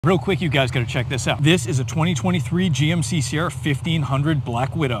Real quick, you guys gotta check this out. This is a 2023 GMC Sierra 1500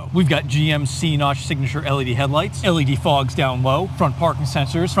 Black Widow. We've got GM C-notch signature LED headlights, LED fogs down low, front parking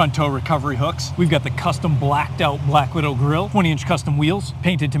sensors, front tow recovery hooks. We've got the custom blacked out Black Widow grille, 20-inch custom wheels,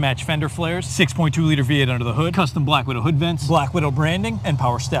 painted to match fender flares, 6.2-liter V8 under the hood, custom Black Widow hood vents, Black Widow branding, and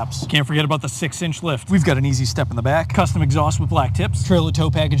power steps. Can't forget about the 6-inch lift. We've got an easy step in the back, custom exhaust with black tips, trailer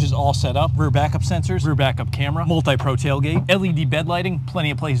tow packages all set up, rear backup sensors, rear backup camera, multi-pro tailgate, LED bed lighting, plenty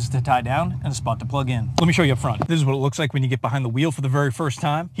of places to tie down, and a spot to plug in. Let me show you up front. This is what it looks like when you get behind the wheel for the very first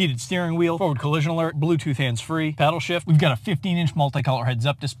time. Heated steering wheel, forward collision alert, Bluetooth hands-free, paddle shift. We've got a 15-inch multicolor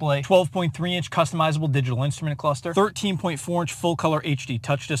heads-up display, 12.3-inch customizable digital instrument cluster, 13.4-inch full-color HD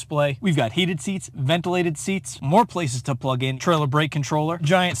touch display. We've got heated seats, ventilated seats, more places to plug in, trailer brake controller,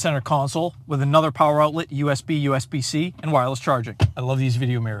 giant center console with another power outlet, USB, USB-C, and wireless charging. I love these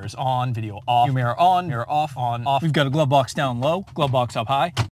video mirrors. On, video off, view mirror on, mirror off, on, off. We've got a glove box down low, glove box up high,